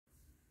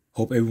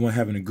Hope everyone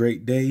having a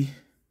great day.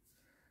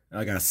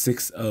 I got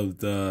 6 of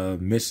the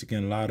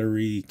Michigan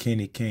Lottery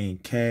Candy Cane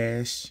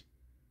Cash.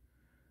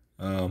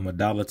 A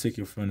 $1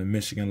 ticket from the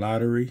Michigan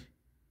Lottery.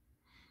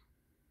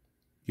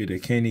 Get a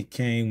candy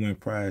cane when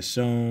prize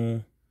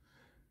shown.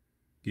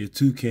 Get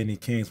 2 candy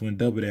canes when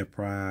double that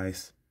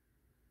prize.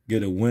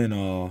 Get a win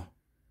all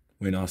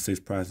 6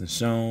 prizes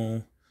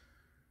shown.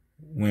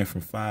 Win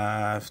from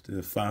 $5 to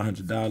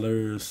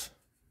 $500.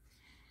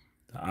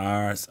 The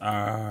odds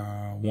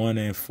are 1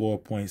 in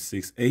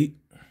 4.68.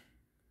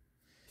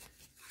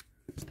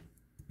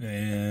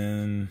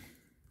 And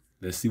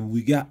let's see what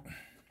we got.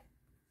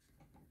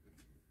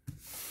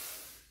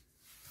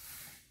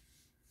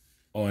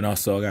 Oh, and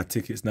also I got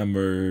tickets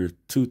number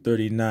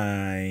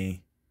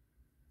 239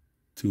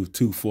 to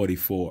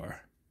 244.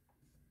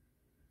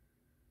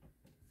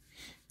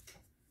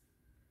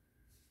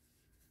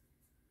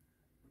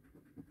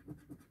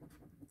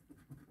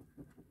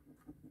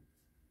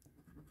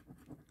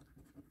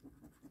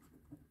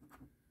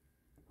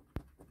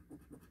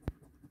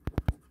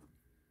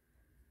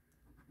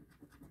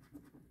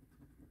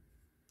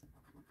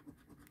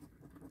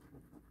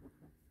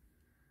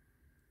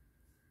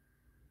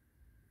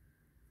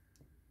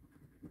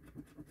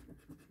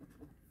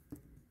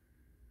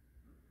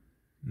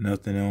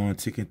 Nothing on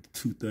ticket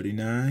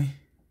 239.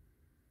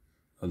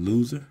 A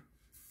loser.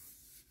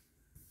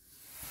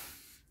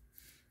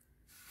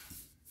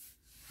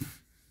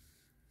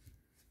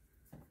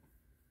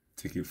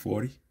 Ticket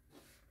 40.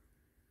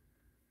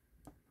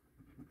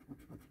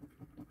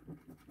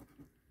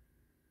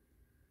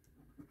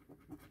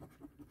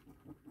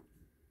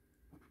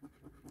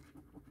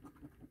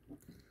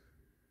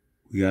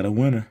 We got a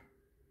winner.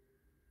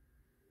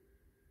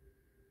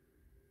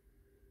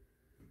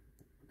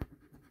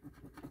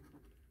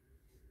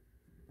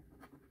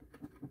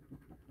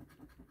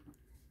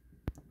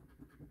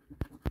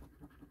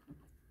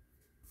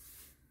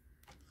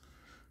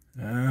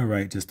 All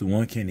right, just the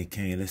 1 candy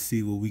cane. Let's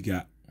see what we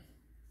got.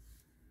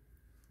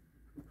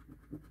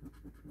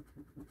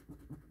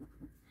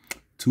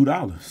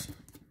 $2.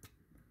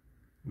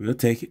 We'll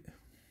take it.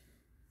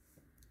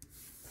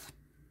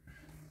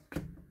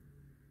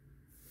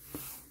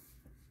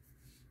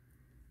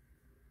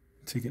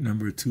 Ticket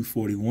number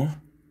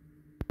 241.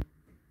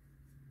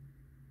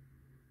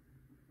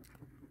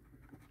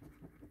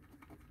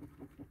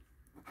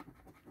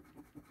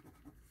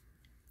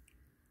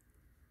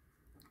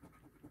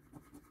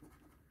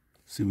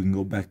 See if we can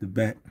go back to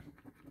back.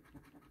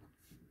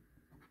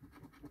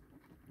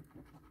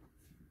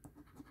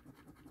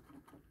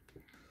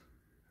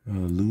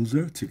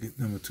 Loser, ticket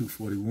number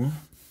 241.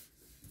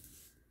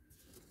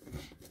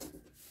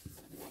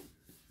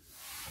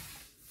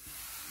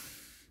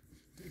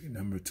 Ticket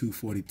number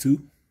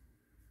 242.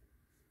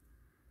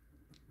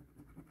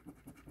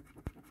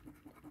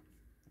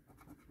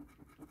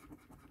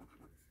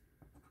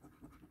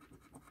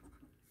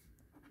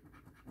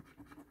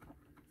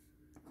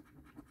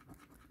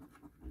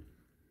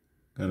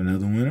 Got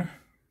another winner.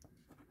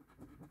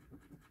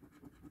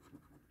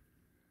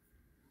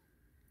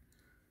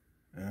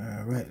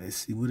 All right, let's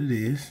see what it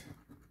is.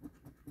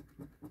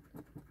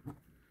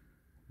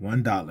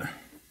 $1.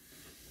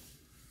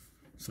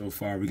 So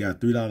far, we got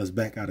 $3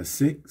 back out of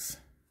 6.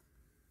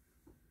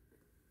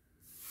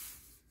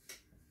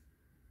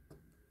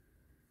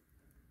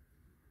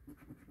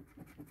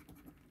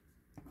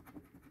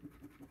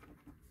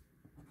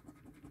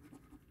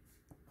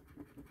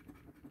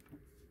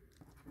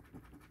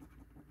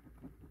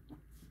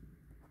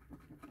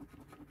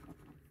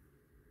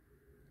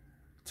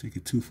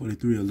 Ticket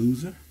 243, a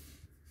loser.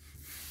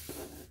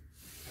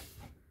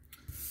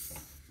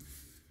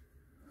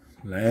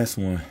 Last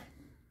one.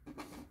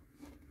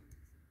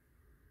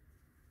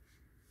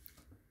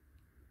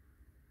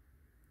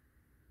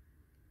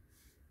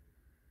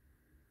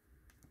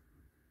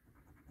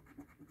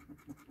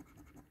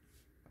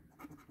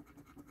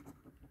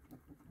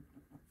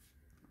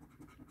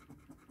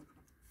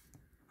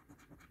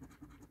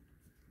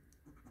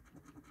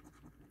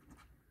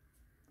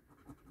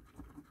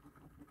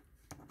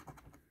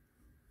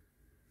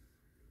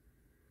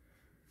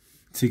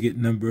 Ticket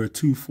number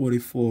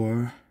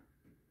 244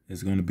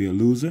 is going to be a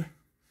loser.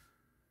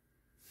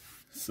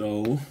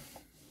 So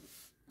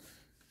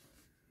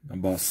I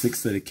bought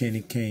 6 of the Candy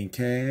Cane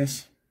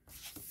Cash.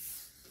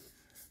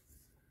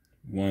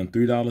 Won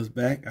 $3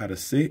 back out of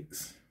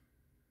 6.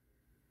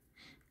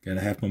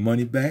 Gotta have my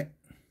money back.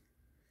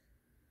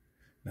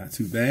 Not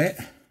too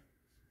bad.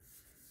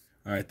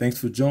 All right, thanks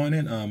for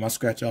joining. I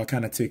scratch all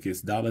kind of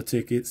tickets: $1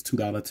 tickets,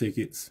 $2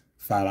 tickets,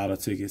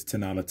 $5 tickets,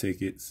 $10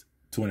 tickets,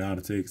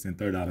 $20 tickets, and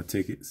 $30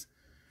 tickets.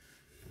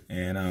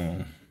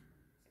 And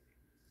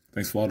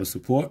thanks for all the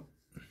support.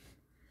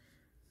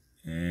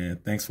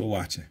 And thanks for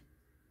watching.